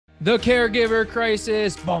The caregiver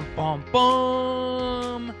crisis. Bum, bum,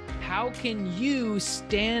 bum. How can you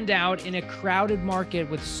stand out in a crowded market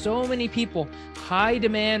with so many people, high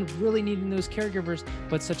demand, really needing those caregivers,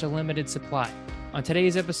 but such a limited supply? On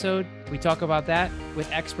today's episode, we talk about that with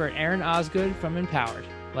expert Aaron Osgood from Empowered.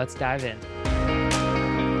 Let's dive in.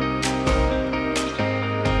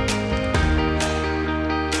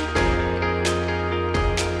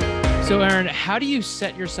 So Aaron, how do you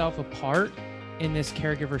set yourself apart in this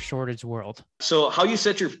caregiver shortage world? So how you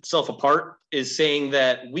set yourself apart is saying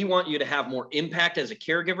that we want you to have more impact as a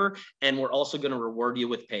caregiver, and we're also going to reward you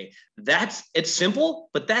with pay. It's simple,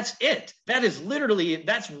 but that's it.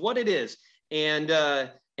 That's what it is. And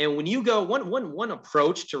when you go, one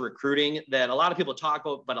approach to recruiting that a lot of people talk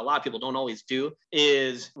about, but a lot of people don't always do,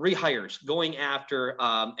 is rehires, going after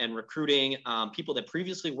and recruiting people that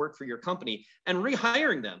previously worked for your company and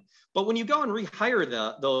rehiring them. But when you go and rehire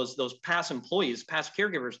those past employees, past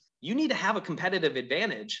caregivers, you need to have a competitive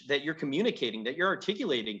advantage that you're communicating, that you're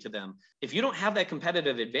articulating to them. If you don't have that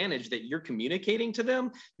competitive advantage that you're communicating to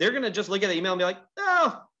them, they're going to just look at the email and be like,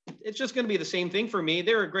 oh, it's just going to be the same thing for me.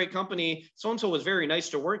 They're a great company. So-and-so was very nice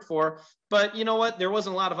to work for, but you know what? There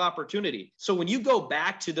wasn't a lot of opportunity. So when you go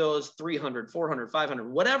back to those 300, 400,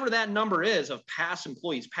 500, whatever that number is of past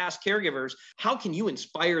employees, past caregivers, how can you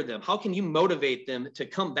inspire them? How can you motivate them to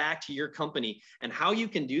come back to your company? And how you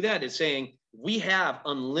can do that is saying, we have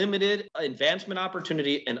unlimited advancement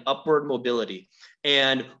opportunity and upward mobility.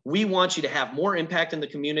 And we want you to have more impact in the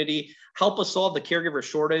community, help us solve the caregiver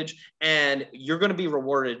shortage, and you're going to be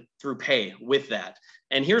rewarded through pay with that.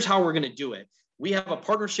 And here's how we're going to do it. We have a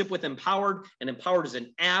partnership with Empowered, and Empowered is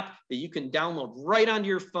an app that you can download right onto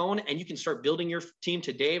your phone, and you can start building your team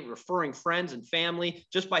today, referring friends and family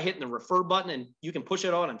just by hitting the refer button. And you can push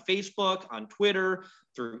it out on Facebook, on Twitter,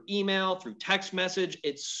 through email, through text message.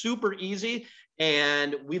 It's super easy,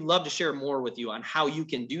 and we'd love to share more with you on how you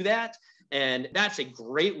can do that. And that's a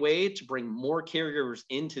great way to bring more caregivers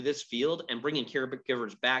into this field and bringing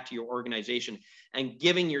caregivers back to your organization and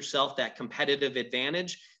giving yourself that competitive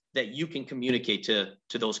advantage that you can communicate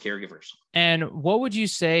to those caregivers. And what would you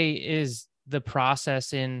say is the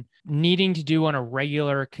process in needing to do on a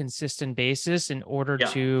regular, consistent basis in order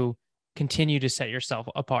to continue to set yourself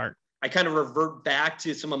apart? I kind of revert back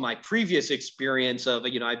to some of my previous experience of,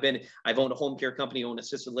 I've owned a home care company, owned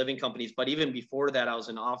assisted living companies, but even before that, I was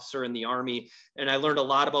an officer in the Army, and I learned a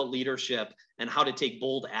lot about leadership and how to take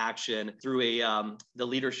bold action through the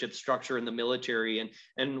leadership structure in the military.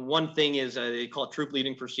 And one thing is they call it troop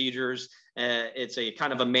leading procedures. It's a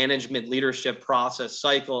kind of a management leadership process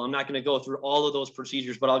cycle. I'm not going to go through all of those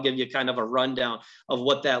procedures, but I'll give you kind of a rundown of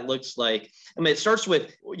what that looks like. I mean, it starts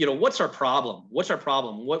with, what's our problem? What's our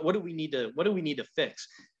problem? What do we need to fix?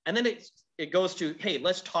 And then it goes to, hey,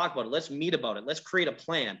 let's talk about it. Let's meet about it. Let's create a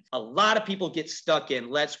plan. A lot of people get stuck in,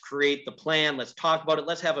 let's create the plan. Let's talk about it.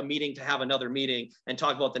 Let's have a meeting to have another meeting and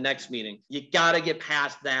talk about the next meeting. You got to get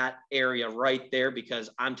past that area right there, because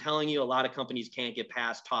I'm telling you, a lot of companies can't get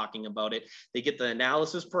past talking about it. They get the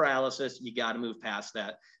analysis paralysis. You got to move past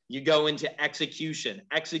that. You go into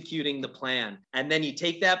executing the plan. And then you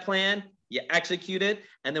take that plan, you execute it.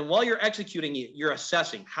 And then while you're executing it, you're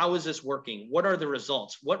assessing, how is this working? What are the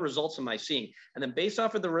results? What results am I seeing? And then based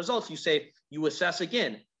off of the results, you assess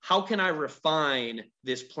again, how can I refine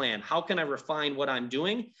this plan? How can I refine what I'm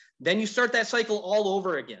doing? Then you start that cycle all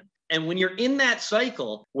over again. And when you're in that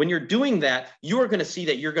cycle, when you're doing that, you are going to see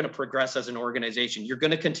that you're going to progress as an organization. You're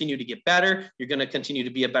going to continue to get better. You're going to continue to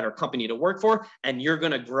be a better company to work for, and you're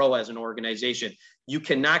going to grow as an organization. You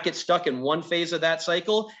cannot get stuck in one phase of that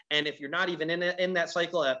cycle. And if you're not even in that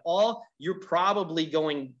cycle at all, you're probably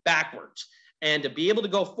going backwards. And to be able to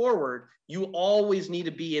go forward, you always need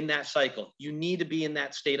to be in that cycle. You need to be in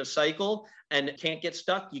that state of cycle and can't get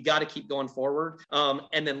stuck. You got to keep going forward.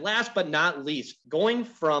 And then last but not least, going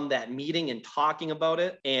from that meeting and talking about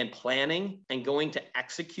it and planning and going to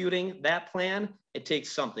executing that plan, it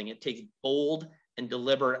takes something. It takes bold and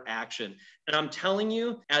deliberate action. And I'm telling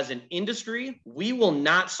you, as an industry, we will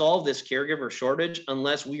not solve this caregiver shortage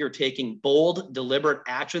unless we are taking bold, deliberate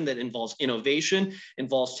action that involves innovation,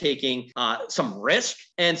 involves taking some risk,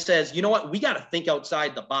 and says, you know what, we got to think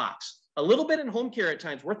outside the box. A little bit in home care at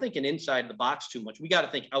times, we're thinking inside the box too much. We got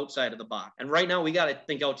to think outside of the box. And right now we got to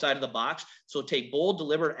think outside of the box. So take bold,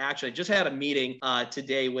 deliberate action. I just had a meeting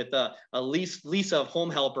today with Lisa of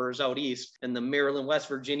Home Helpers out east in the Maryland, West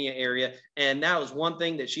Virginia area. And that was one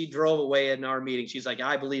thing that she drove away in our meeting. She's like,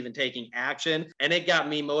 I believe in taking action. And it got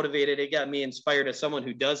me motivated. It got me inspired as someone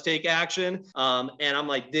who does take action. And I'm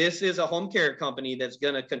like, this is a home care company that's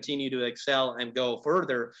going to continue to excel and go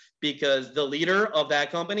further because the leader of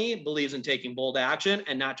that company believes in taking bold action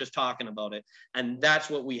and not just talking about it. And that's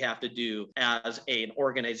what we have to do as an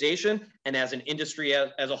organization and as an industry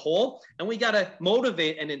as a whole. And we got to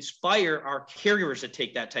motivate and inspire our caregivers to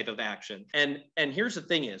take that type of action. And here's the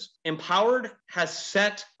thing is, Empowered has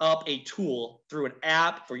set up a tool through an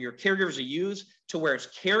app for your caregivers to use to where it's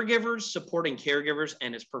caregivers supporting caregivers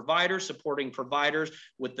and it's providers supporting providers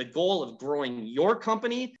with the goal of growing your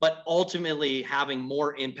company, but ultimately having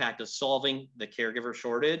more impact of solving the caregiver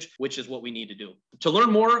shortage, which is what we need to do. To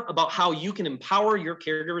learn more about how you can empower your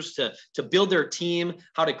caregivers to build their team,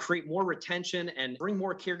 how to create more retention and bring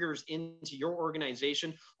more caregivers into your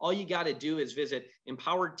organization, all you got to do is visit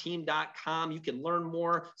impoweredteam.com. You can learn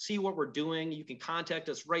more, see what we're doing. You can contact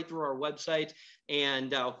us right through our website.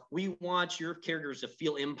 And we want your caregivers to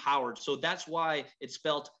feel empowered. So that's why it's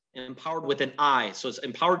spelled empowered with an I. So it's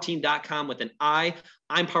impoweredteam.com with an I.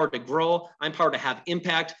 I'm powered to grow. I'm powered to have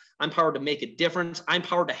impact. I'm powered to make a difference. I'm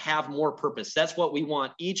powered to have more purpose. That's what we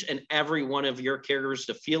want each and every one of your caregivers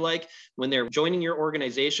to feel like when they're joining your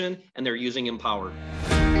organization and they're using Empowered.